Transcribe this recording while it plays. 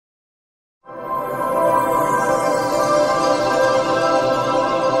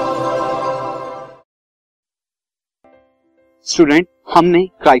Student, हमने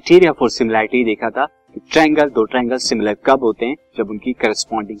criteria for similarity देखा था कि दो ट्रायंगल सिमिलर कब होते हैं, जब उनकी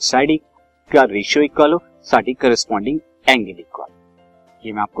करस्पॉन्डिंग साइड का रेशियो इक्वल हो, साथ ही करस्पॉन्डिंग एंगल इक्वल।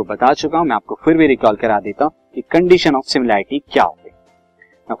 ये मैं आपको बता चुका हूं, मैं आपको फिर भी रिकॉल करा देता हूं कि कंडीशन ऑफ सिमिलैरिटी क्या होते हैं।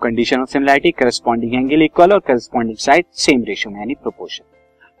 Now condition of similarity, corresponding angle equal और करस्पॉन्डिंग साइड सेम रेशियो में यानी प्रोपोर्शन।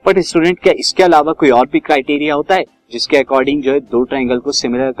 बट स्टूडेंट, क्या इसके अलावा कोई और भी क्राइटेरिया होता है जिसके अकॉर्डिंग जो है दो ट्रायंगल को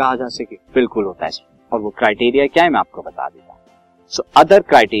सिमिलर कहा जा सके? बिल्कुल होता है, और वो क्राइटेरिया क्या है मैं आपको बता देता हूं। So other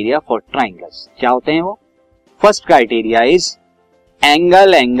criteria for triangles क्या होते हैं वो? First criteria is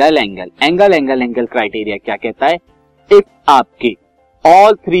angle angle angle. Angle angle angle criteria क्या कहता है? इफ आपके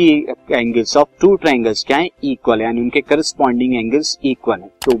all three angles of two triangles क्या है? इक्वल है, यानी उनके करस्पॉन्डिंग एंगल्स इक्वल है,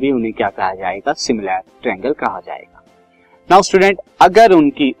 तो भी उन्हें क्या कहा जाएगा? सिमिलर ट्रायंगल कहा जाएगा। नाउ स्टूडेंट, अगर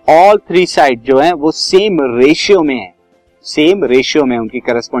उनकी ऑल थ्री साइड जो है वो सेम रेशियो में है, सेम रेशियो में उनकी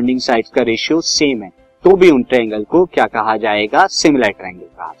करस्पॉन्डिंग साइड्स का रेशियो सेम है, तो भी उन ट्रायंगल को क्या कहा जाएगा? सिमिलर ट्रायंगल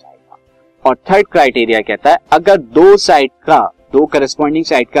कहा जाएगा। और थर्ड क्राइटेरिया कहता है अगर दो करस्पॉन्डिंग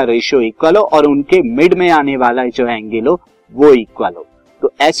साइड का रेशियो इक्वल हो और उनके मिड में आने वाला जो एंगल हो वो इक्वल हो,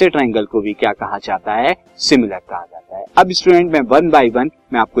 तो ऐसे ट्रायंगल को भी क्या कहा जाता है? सिमिलर कहा जाता है। अब स्टूडेंट, मैं वन बाय वन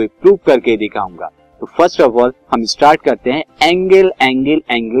मैं आपको एक प्रूव करके दिखाऊंगा। तो फर्स्ट ऑफ ऑल हम स्टार्ट करते हैं एंगल एंगल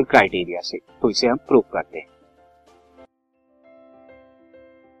एंगल क्राइटेरिया से, तो इसे हम प्रूव करते हैं।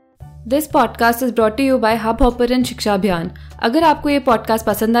 This podcast is brought to you by hub hopper and Shiksha अभियान। अगर आपको ये पॉडकास्ट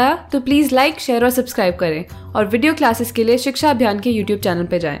पसंद आया तो प्लीज़ लाइक, शेयर और सब्सक्राइब करें और वीडियो क्लासेस के लिए शिक्षा अभियान के यूट्यूब चैनल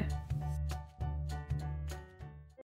पर जाएं।